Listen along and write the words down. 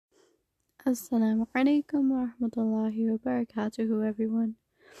Assalamu alaikum wa rahmatullahi wa barakatuhu, everyone.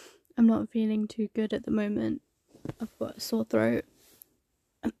 I'm not feeling too good at the moment. I've got a sore throat.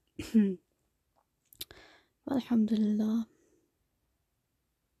 Alhamdulillah.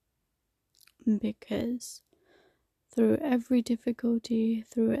 Because through every difficulty,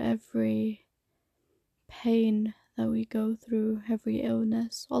 through every pain that we go through, every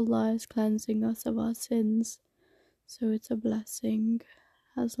illness, Allah is cleansing us of our sins. So it's a blessing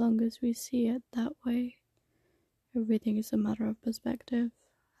as long as we see it that way. Everything is a matter of perspective.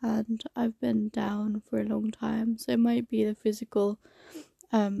 And I've been down for a long time, so it might be the physical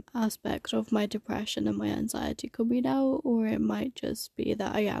aspect of my depression and my anxiety coming out, or it might just be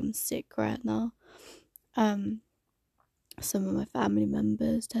that I am sick right now. Some of my family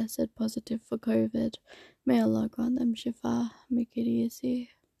members tested positive for COVID. May Allah grant them shifa, make it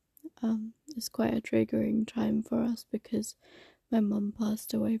easy. It's quite a triggering time for us because my mum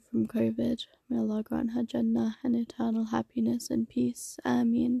passed away from COVID. May Allah grant her Jannah and eternal happiness and peace.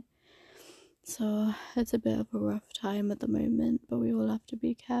 Ameen. So it's a bit of a rough time at the moment, but we all have to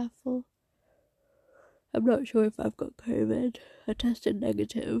be careful. I'm not sure if I've got COVID. I tested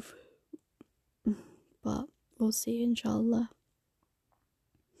negative. But we'll see, inshallah.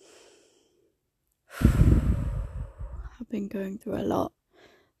 I've been going through a lot.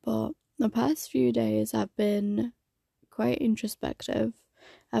 But the past few days I've been quite introspective.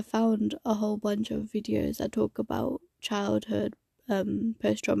 I found a whole bunch of videos that talk about childhood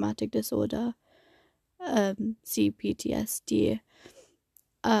post-traumatic disorder, CPTSD,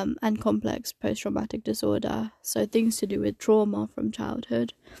 and complex post-traumatic disorder. So things to do with trauma from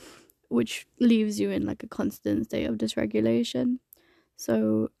childhood, which leaves you in like a constant state of dysregulation.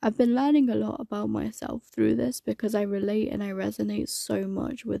 So I've been learning a lot about myself through this because I relate and I resonate so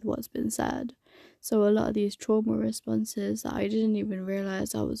much with what's been said. So a lot of these trauma responses that I didn't even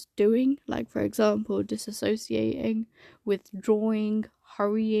realize I was doing, like for example, disassociating, withdrawing,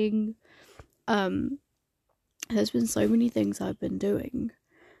 hurrying. There's been so many things I've been doing.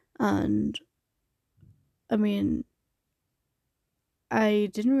 And I mean, I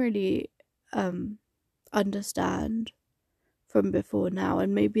didn't really understand from before now,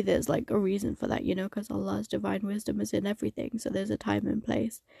 and maybe there's like a reason for that, because Allah's divine wisdom is in everything, so there's a time and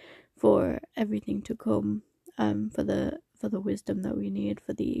place for everything to come, for the wisdom that we need,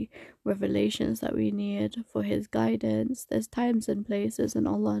 for the revelations that we need, for his guidance. There's times and places, and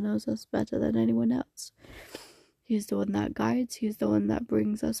Allah knows us better than anyone else. He's the one that guides, he's the one that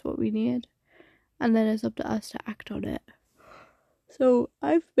brings us what we need, and then it's up to us to act on it. So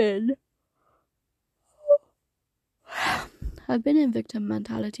I've been in victim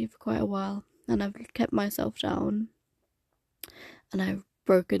mentality for quite a while, and I've kept myself down, and I've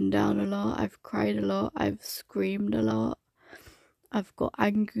broken down a lot, I've cried a lot, I've screamed a lot, I've got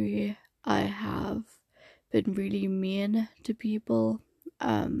angry, I have been really mean to people.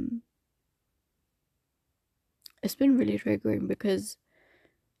 It's been really triggering because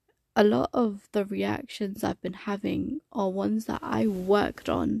a lot of the reactions I've been having are ones that I worked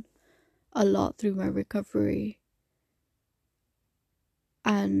on a lot through my recovery.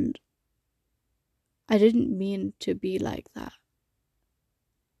 And I didn't mean to be like that.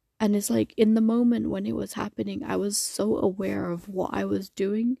 And it's like in the moment when it was happening, I was so aware of what I was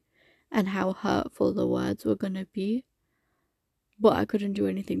doing and how hurtful the words were gonna be. But I couldn't do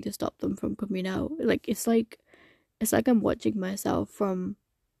anything to stop them from coming out. It's like I'm watching myself from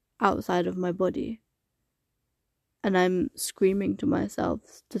outside of my body. And I'm screaming to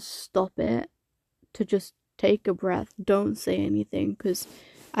myself to stop it, to just take a breath, don't say anything, because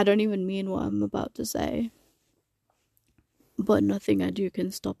I don't even mean what I'm about to say. But nothing I do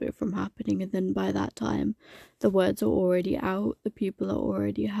can stop it from happening, and then by that time, the words are already out, the people are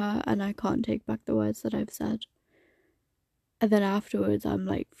already hurt, and I can't take back the words that I've said. And then afterwards, I'm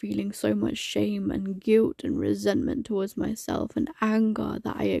like feeling so much shame and guilt and resentment towards myself and anger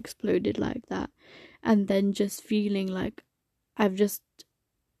that I exploded like that. And then just feeling like I've just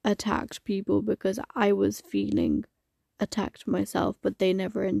attacked people because I was feeling attacked myself, but they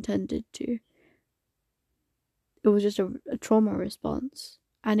never intended to. It was just a trauma response,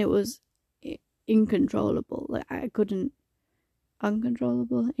 and it was incontrollable. Like I couldn't,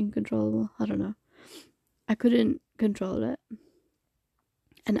 incontrollable, I don't know. I couldn't control it.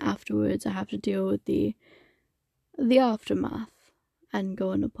 And afterwards I have to deal with the aftermath and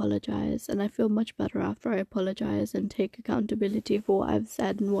go and apologize, and I feel much better after I apologize and take accountability for what I've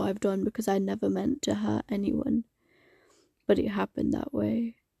said and what I've done, because I never meant to hurt anyone, but it happened that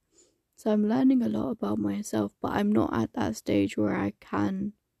way. So I'm learning a lot about myself, but I'm not at that stage where I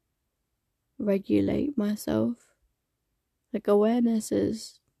can regulate myself. Like, awareness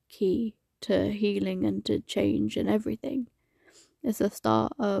is key, to healing and to change and everything. It's the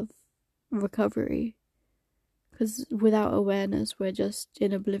start of recovery. Because without awareness, we're just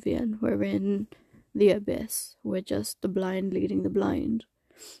in oblivion. We're in the abyss. We're just the blind leading the blind.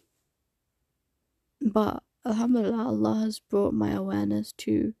 But alhamdulillah, Allah has brought my awareness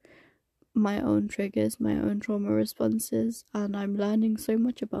to my own triggers, my own trauma responses, and I'm learning so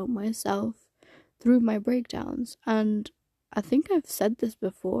much about myself through my breakdowns. And I think I've said this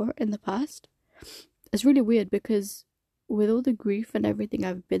before in the past. It's really weird because with all the grief and everything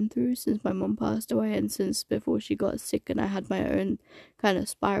I've been through since my mum passed away and since before she got sick and I had my own kind of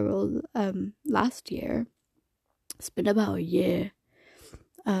spiral last year, it's been about a year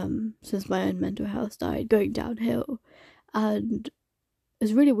since my own mental health started going downhill. And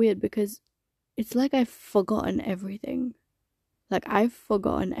it's really weird because it's like I've forgotten everything. Like, I've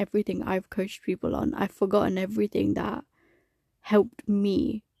forgotten everything I've coached people on. I've forgotten everything that helped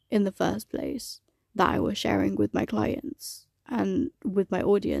me in the first place, that I was sharing with my clients and with my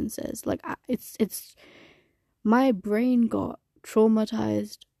audiences. Like, it's my brain got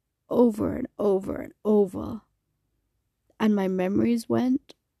traumatized over and over and over, and my memories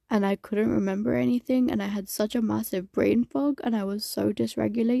went, and I couldn't remember anything, and I had such a massive brain fog, and I was so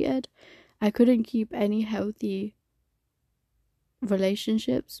dysregulated. I couldn't keep any healthy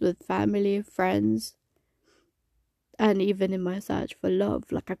relationships with family, friends, and even in my search for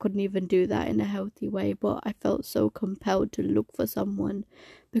love. Like, I couldn't even do that in a healthy way, but I felt so compelled to look for someone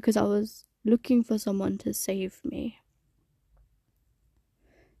because I was looking for someone to save me.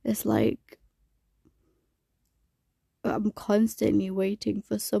 It's like I'm constantly waiting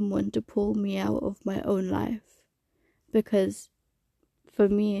for someone to pull me out of my own life, because for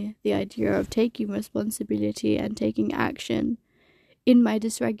me, the idea of taking responsibility and taking action in my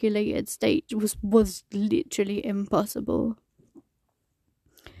dysregulated state was literally impossible.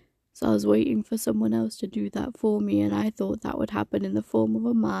 So I was waiting for someone else to do that for me, and I thought that would happen in the form of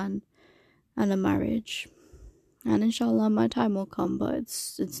a man and a marriage. And inshallah, my time will come, but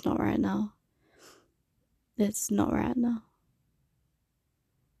it's not right now. It's not right now.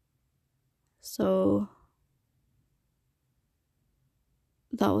 So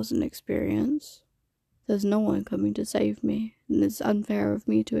that was an experience. There's no one coming to save me, and it's unfair of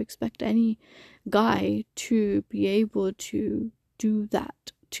me to expect any guy to be able to do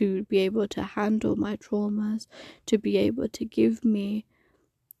that, to be able to handle my traumas, to be able to give me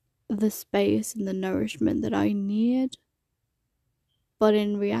the space and the nourishment that I need. But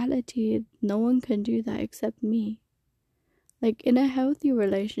in reality, no one can do that except me. Like, in a healthy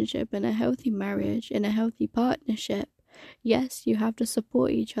relationship, in a healthy marriage, in a healthy partnership, yes, you have to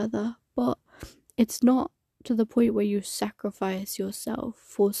support each other, but it's not to the point where you sacrifice yourself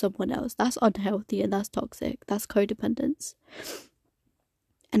for someone else. That's unhealthy and that's toxic. That's codependence.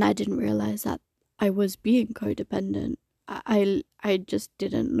 And I didn't realize that I was being codependent. I just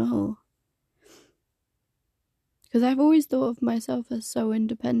didn't know. Because I've always thought of myself as so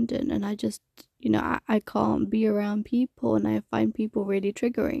independent, and I just, I can't be around people, and I find people really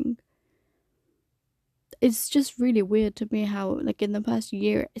triggering. It's just really weird to me how, like, in the past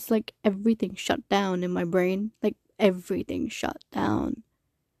year, it's like everything shut down in my brain. Like, everything shut down.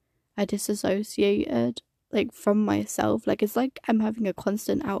 I disassociated, like, from myself. Like, it's like I'm having a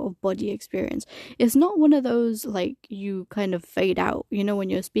constant out-of-body experience. It's not one of those, like, you kind of fade out, when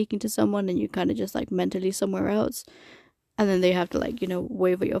you're speaking to someone and you kind of just, like, mentally somewhere else. And then they have to, like,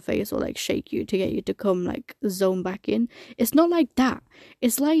 wave at your face or, like, shake you to get you to come, like, zone back in. It's not like that.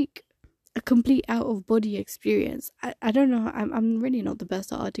 It's like a complete out of body experience. I don't know, I'm really not the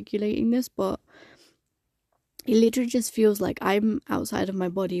best at articulating this, but it literally just feels like I'm outside of my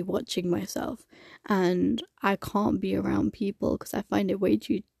body watching myself, and I can't be around people because I find it way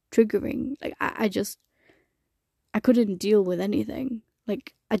too triggering. Like, I couldn't deal with anything.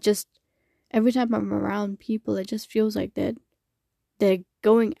 Like, every time I'm around people, it just feels like they're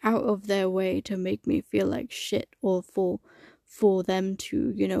going out of their way to make me feel like shit, or for them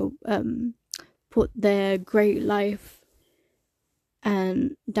to, put their great life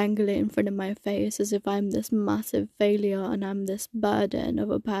and dangle it in front of my face as if I'm this massive failure and I'm this burden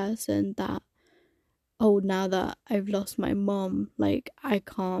of a person that, oh, now that I've lost my mom, like, I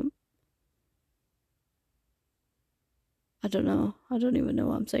can't. I don't know. I don't even know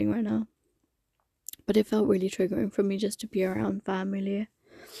what I'm saying right now. But it felt really triggering for me just to be around family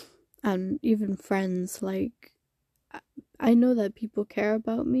and even friends. Like, I know that people care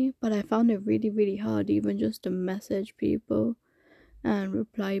about me, but I found it really, really hard even just to message people and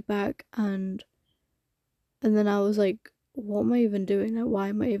reply back, and then I was like, what am I even doing? Like, why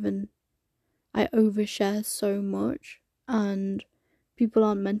am I overshare so much, and people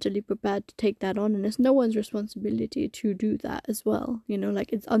aren't mentally prepared to take that on, and it's no one's responsibility to do that as well. You know,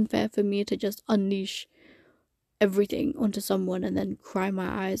 like, it's unfair for me to just unleash everything onto someone and then cry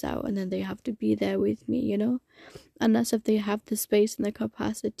my eyes out, and then they have to be there with me, you know? Unless if they have the space and the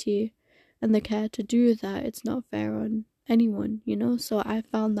capacity and the care to do that, it's not fair on anyone, you know? So I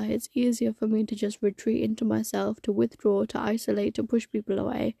found that it's easier for me to just retreat into myself, to withdraw, to isolate, to push people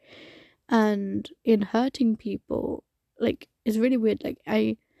away. And in hurting people, like, it's really weird. Like,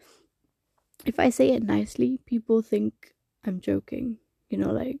 if I say it nicely, people think I'm joking, you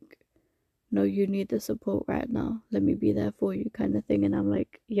know, like, no, you need the support right now, let me be there for you, kind of thing. And I'm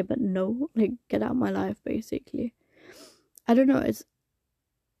like, yeah, but no, like, get out of my life, basically. I don't know, it's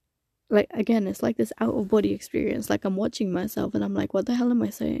like, again, it's like this out of body experience. Like, I'm watching myself and I'm like, what the hell am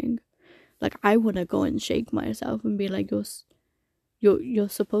I saying? Like, I want to go and shake myself and be like, you're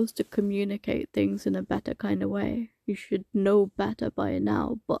supposed to communicate things in a better kind of way. You should know better by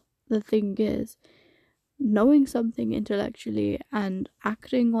now. But the thing is, knowing something intellectually and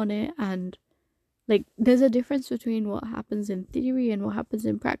acting on it, and like, there's a difference between what happens in theory and what happens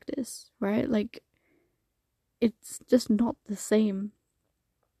in practice, right? Like, it's just not the same.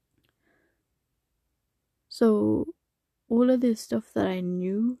 So all of this stuff that I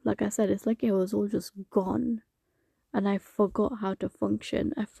knew, like I said, it's like it was all just gone. And I forgot how to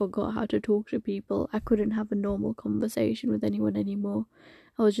function. I forgot how to talk to people. I couldn't have a normal conversation with anyone anymore.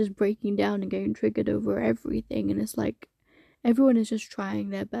 I was just breaking down and getting triggered over everything. And it's like, everyone is just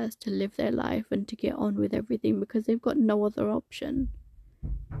trying their best to live their life and to get on with everything because they've got no other option.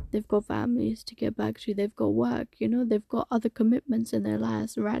 They've got families to get back to. They've got work, you know. They've got other commitments in their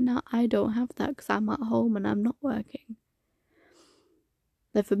lives. Right now, I don't have that because I'm at home and I'm not working.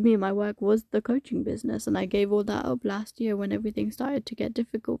 That for me, my work was the coaching business, and I gave all that up last year when everything started to get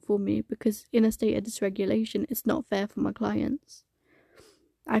difficult for me, because in a state of dysregulation, it's not fair for my clients.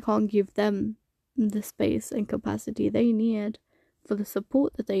 I can't give them the space and capacity they need for the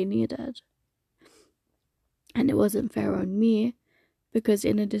support that they needed. And it wasn't fair on me, because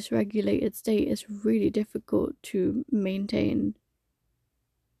in a dysregulated state, it's really difficult to maintain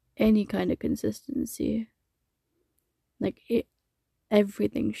any kind of consistency. Like,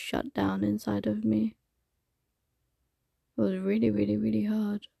 everything shut down inside of me. It was really, really, really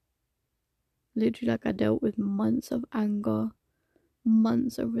hard. Literally, like, I dealt with months of anger,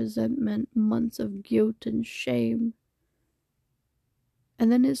 months of resentment, months of guilt and shame. And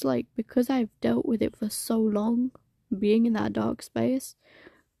then it's like, because I've dealt with it for so long, being in that dark space,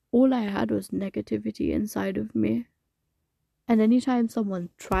 all I had was negativity inside of me. And anytime someone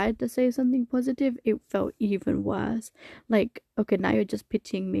tried to say something positive, it felt even worse. Like, okay, now you're just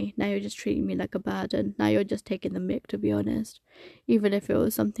pitying me. Now you're just treating me like a burden. Now you're just taking the mick, to be honest. Even if it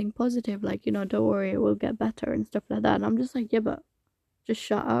was something positive, like, you know, don't worry, it will get better and stuff like that. And I'm just like, yeah, but just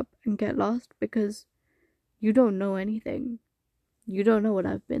shut up and get lost, because you don't know anything. You don't know what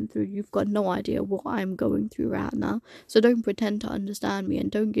I've been through. You've got no idea what I'm going through right now. So don't pretend to understand me,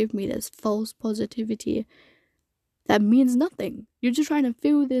 and don't give me this false positivity that means nothing. You're just trying to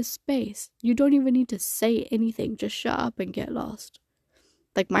fill this space. You don't even need to say anything. Just shut up and get lost.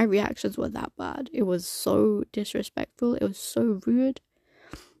 Like, my reactions were that bad. It was so disrespectful. It was so rude.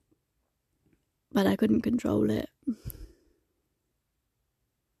 But I couldn't control it.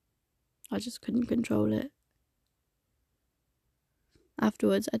 I just couldn't control it.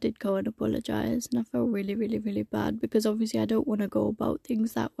 Afterwards, I did go and apologize, and I felt really, really, really bad, because obviously I don't want to go about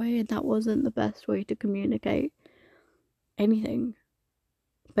things that way, and that wasn't the best way to communicate anything.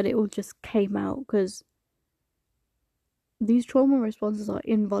 But it all just came out, because these trauma responses are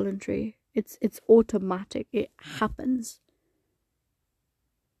involuntary. It's automatic. It happens.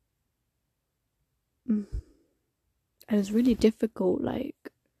 And it's really difficult. Like,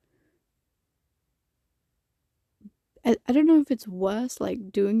 I don't know if it's worse,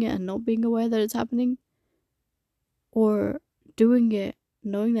 like, doing it and not being aware that it's happening, or doing it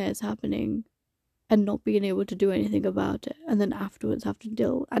knowing that it's happening and not being able to do anything about it, and then afterwards have to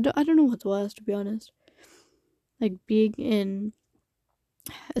deal. I don't know what's worse, to be honest. Like, being in,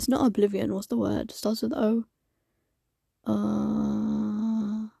 it's not oblivion, what's the word? It starts with O.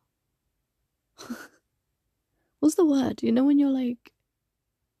 What's the word? You know, when you're like,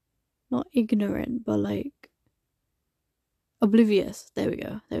 not ignorant, but like oblivious. There we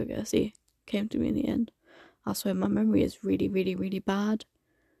go. See, came to me in the end. I swear my memory is really, really, really bad.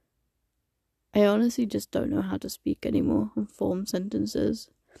 I honestly just don't know how to speak anymore and form sentences.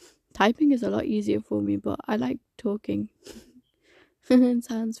 Typing is a lot easier for me, but I like talking. It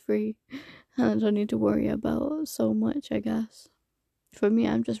sounds free, and I don't need to worry about so much, I guess. For me,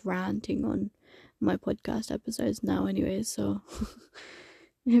 I'm just ranting on my podcast episodes now anyway, so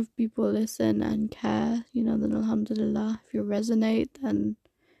if people listen and care, then alhamdulillah. If you resonate, then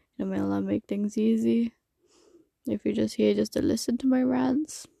may Allah make things easy. If you're just here just to listen to my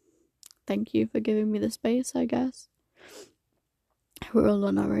rants, thank you for giving me the space, I guess. We're all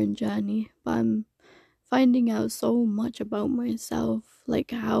on our own journey, but I'm finding out so much about myself,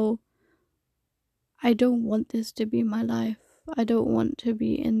 like how I don't want this to be my life. I don't want to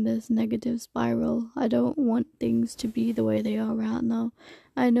be in this negative spiral. I don't want things to be the way they are right now.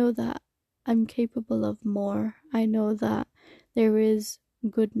 I know that I'm capable of more. I know that there is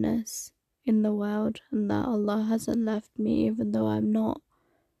goodness in the world and that Allah hasn't left me even though I'm not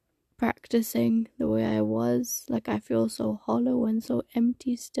practicing the way I was. Like, I feel so hollow and so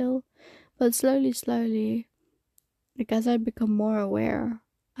empty still. But slowly, like as I become more aware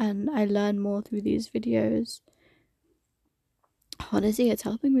and I learn more through these videos, honestly, it's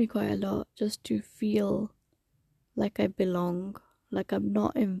helping me quite a lot just to feel like I belong, like I'm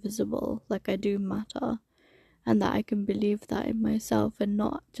not invisible, like I do matter, and that I can believe that in myself and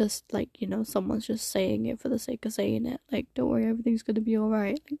not just like, someone's just saying it for the sake of saying it. Like, don't worry, everything's gonna be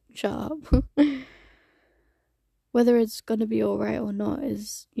alright. Like, shut up. Whether it's gonna be alright or not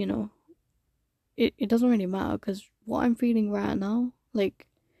is, it doesn't really matter, because what I'm feeling right now, like,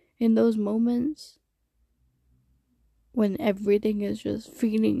 in those moments when everything is just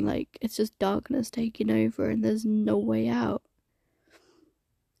feeling like it's just darkness taking over and there's no way out,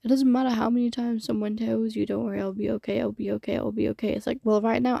 it doesn't matter how many times someone tells you, don't worry, I'll be okay, I'll be okay, I'll be okay. It's like, well,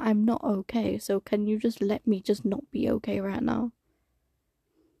 right now I'm not okay, so can you just let me just not be okay right now?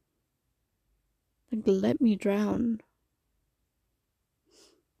 Like, let me drown.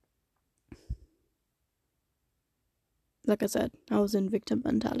 Like I said, I was in victim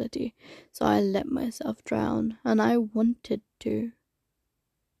mentality, so I let myself drown, and I wanted to.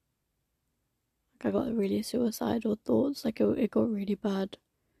 Like, I got really suicidal thoughts, like it got really bad.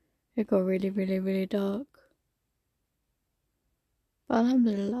 It got really, really, really dark. But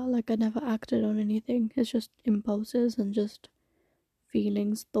alhamdulillah, like, I never acted on anything. It's just impulses and just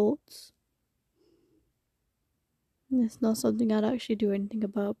feelings, thoughts. It's not something I'd actually do anything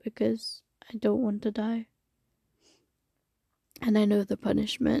about because I don't want to die. And I know the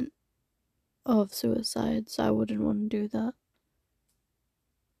punishment of suicide, so I wouldn't want to do that.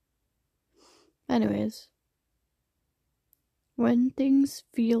 Anyways, when things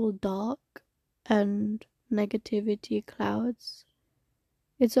feel dark and negativity clouds,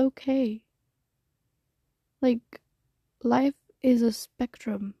 it's okay. Like, life is a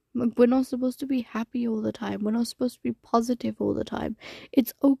spectrum. Like, we're not supposed to be happy all the time. We're not supposed to be positive all the time.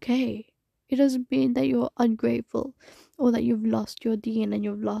 It's okay. It doesn't mean that you're ungrateful or that you've lost your deen and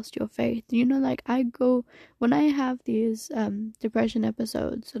you've lost your faith. Like, when I have these depression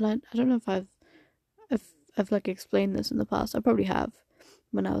episodes, and I don't know if I've like explained this in the past. I probably have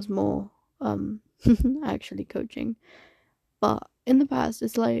when I was more actually coaching. But in the past,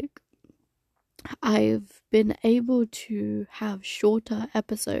 it's like I've been able to have shorter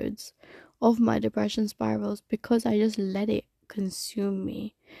episodes of my depression spirals because I just let it consume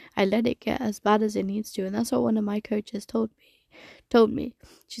me. I let it get as bad as it needs to, and that's what one of my coaches told me.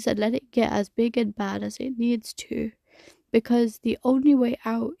 She said, let it get as big and bad as it needs to, because the only way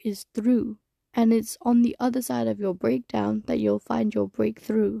out is through, and it's on the other side of your breakdown that you'll find your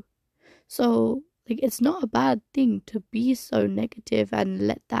breakthrough. So, like, it's not a bad thing to be so negative and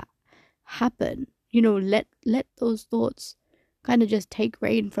let that happen. Let those thoughts kind of just take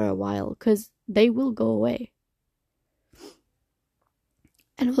reign for a while, because they will go away.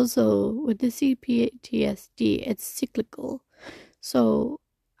 And also with the CPTSD, it's cyclical. So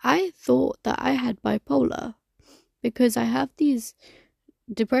I thought that I had bipolar because I have these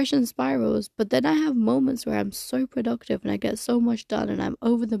depression spirals, but then I have moments where I'm so productive and I get so much done and I'm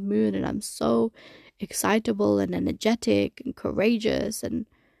over the moon and I'm so excitable and energetic and courageous and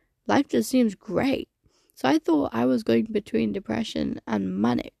life just seems great. So I thought I was going between depression and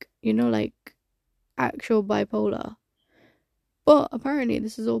manic, like actual bipolar. But apparently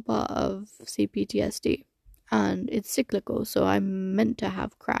this is all part of CPTSD and it's cyclical, so I'm meant to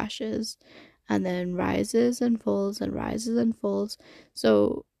have crashes and then rises and falls and rises and falls.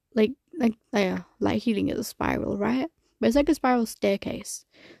 So like healing is a spiral, right? But it's like a spiral staircase.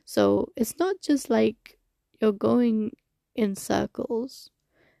 So it's not just like you're going in circles.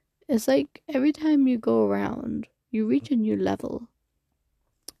 It's like every time you go around, you reach a new level.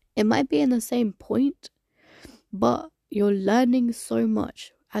 It might be in the same point, but you're learning so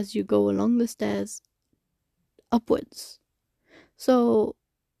much as you go along the stairs upwards. So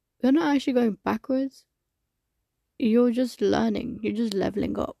you're not actually going backwards. You're just learning. You're just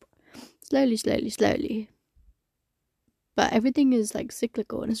leveling up. slowly. But everything is like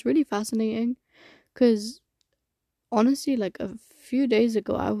cyclical, and it's really fascinating because honestly, like a few days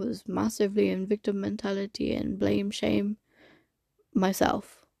ago, I was massively in victim mentality and blame, shame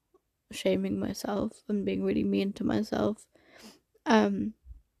myself, shaming myself and being really mean to myself. Um,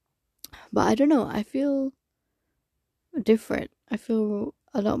 but I don't know, I feel different. I feel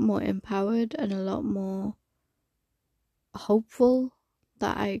a lot more empowered and a lot more hopeful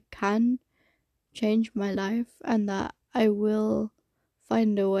that I can change my life and that I will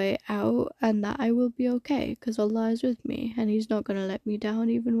find a way out and that I will be okay because Allah is with me and He's not gonna let me down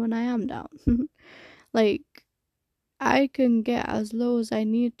even when I am down. Like, I can get as low as I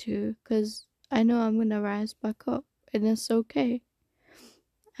need to because I know I'm gonna rise back up and it's okay.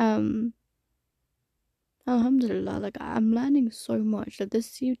 Um, Alhamdulillah, like I'm learning so much. Like this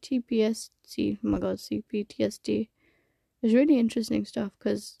CTPST, oh my god, CPTSD is really interesting stuff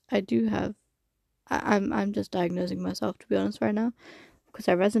because I do have. I'm just diagnosing myself to be honest right now because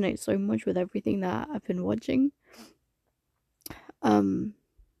I resonate so much with everything that I've been watching. Um,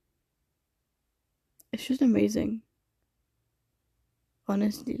 it's just amazing,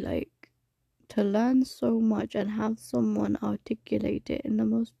 honestly. Like to learn so much and have someone articulate it in the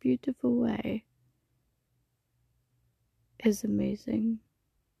most beautiful way is amazing.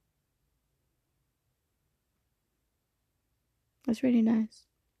 It's really nice.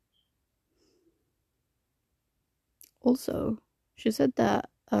 Also, she said that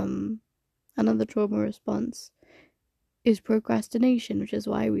another trauma response is procrastination, which is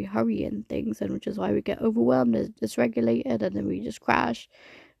why we hurry in things and which is why we get overwhelmed and dysregulated and then we just crash.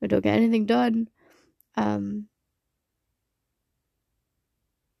 We don't get anything done. Um,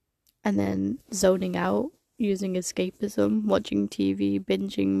 and then zoning out, using escapism, watching TV,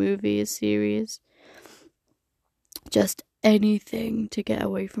 binging movies, series, just anything to get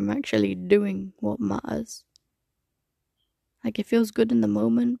away from actually doing what matters. Like it feels good in the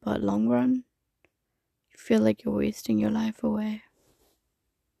moment, but long run, you feel like you're wasting your life away.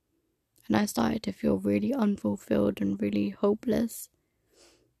 And I started to feel really unfulfilled and really hopeless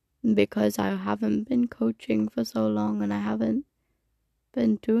because I haven't been coaching for so long and I haven't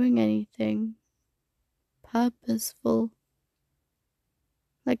been doing anything purposeful.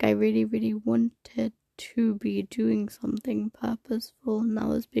 Like I really wanted to be doing something purposeful and I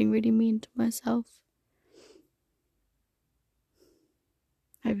was being really mean to myself.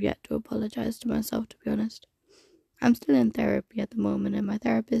 I've yet to apologize to myself, to be honest. I'm still in therapy at the moment and my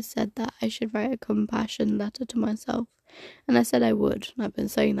therapist said that I should write a compassion letter to myself. And I said I would. And I've been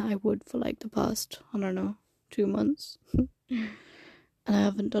saying that I would for like the past, I don't know, 2 months. And I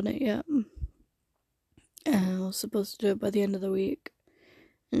haven't done it yet. I was supposed to do it by the end of the week.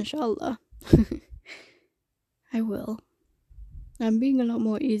 Inshallah. I will. I'm being a lot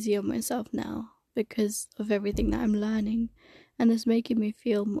more easy on myself now because of everything that I'm learning. And it's making me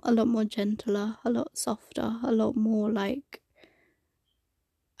feel a lot more gentler, a lot softer, a lot more like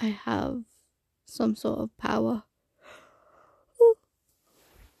I have some sort of power.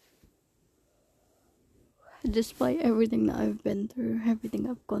 Despite everything that I've been through, everything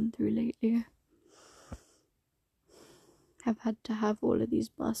I've gone through lately. I've had to have all of these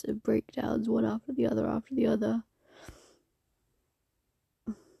massive breakdowns, one after the other.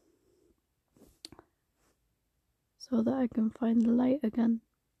 So that I can find the light again.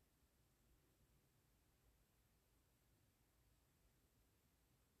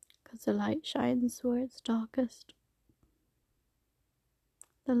 Because the light shines where it's darkest.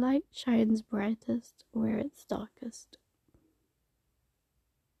 The light shines brightest where it's darkest.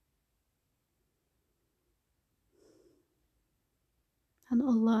 And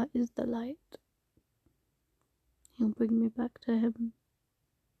Allah is the light. He'll bring me back to Him.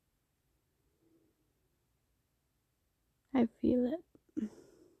 I feel it.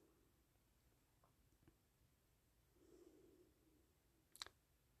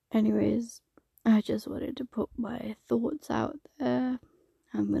 Anyways, I just wanted to put my thoughts out there.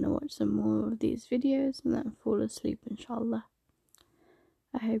 I'm gonna watch some more of these videos and then fall asleep, inshallah.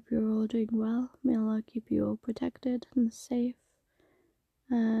 I hope you're all doing well. May Allah keep you all protected and safe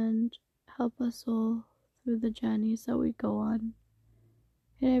and help us all through the journeys that we go on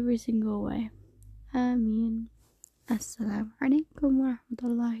in every single way. Ameen. Assalamu alaikum wa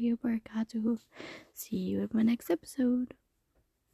rahmatullahi wa barakatuhu. See you in my next episode.